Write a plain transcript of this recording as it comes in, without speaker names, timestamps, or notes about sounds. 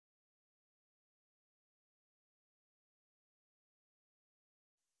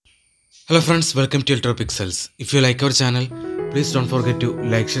Hello friends, welcome to Ultra Pixels. If you like our channel, please don't forget to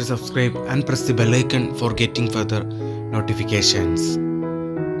like, share, subscribe and press the bell icon for getting further notifications.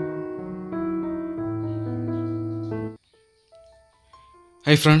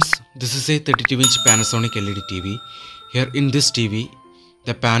 Hi friends, this is a 32-inch Panasonic LED TV. Here in this TV,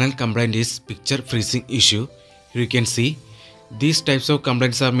 the panel complaint is picture freezing issue. Here you can see these types of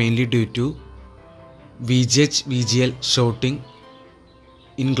complaints are mainly due to VGH VGL shorting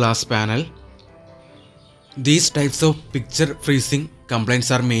in glass panel. These types of picture freezing complaints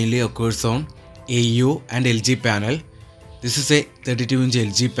are mainly occurs on Auo and Lg panel. This is a 32-inch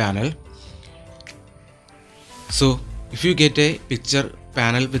LG panel. So if you get a picture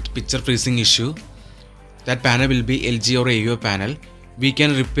panel with picture freezing issue, that panel will be LG or Auo panel. We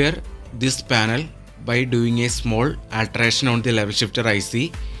can repair this panel by doing a small alteration on the Levelshifter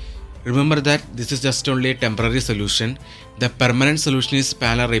IC. Remember that this is just only a temporary solution. The permanent solution is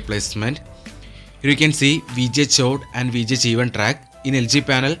panel replacement. Here you can see VGH short and VGH even track. In LG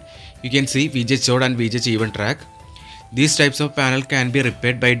panel, you can see VGH short and VGH even track. These types of panel can be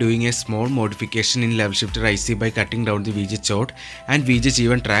repaired by doing a small modification in Levelshifter IC by cutting down the VGH short and VGH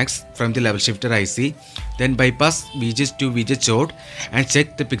even tracks from the Levelshifter IC. Then bypass VGH to VGH short and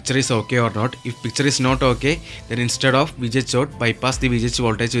check the picture is okay or not. If picture is not okay, then instead of VGH short, bypass the VGH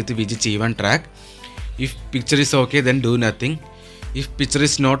voltage with the VGH even track. If picture is okay, then do nothing. If picture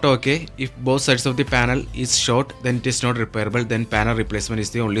is not okay, if both sides of the panel is short, then it is not repairable, then panel replacement is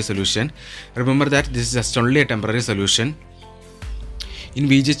the only solution. Remember that this is just only a temporary solution. In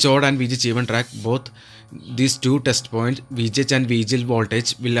VGH short and VGH even track, both these two test points, VGH and VGL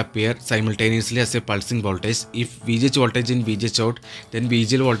voltage will appear simultaneously as a pulsing voltage. If VGH voltage in VGH short, then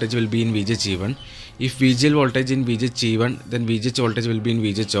VGL voltage will be in VGH even. If VGL voltage in VGH even, then VGH voltage will be in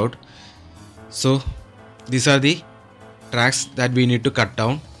VGH short. So these are the tracks that we need to cut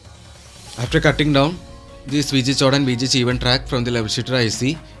down. After cutting down this VGH short and VGH even track from the Levelshifter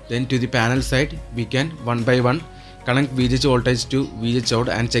IC, then to the panel side we can one by one connect VGH voltage to VGH short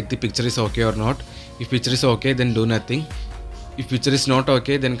and check the picture is okay or not. If picture is okay, then do nothing. If picture is not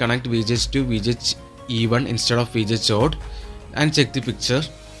okay, then connect VGH to VGH even instead of VGH short and check the picture.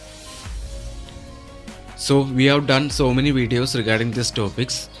 So we have done so many videos regarding these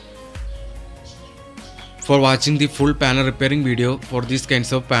topics. For watching the full panel repairing video for these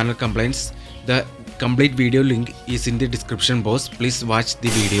kinds of panel complaints, the complete video link is in the description box. Please watch the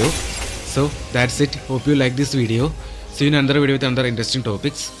video. So that's it. Hope you like this video. See you in another video with another interesting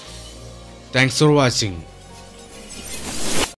topics. Thanks for watching.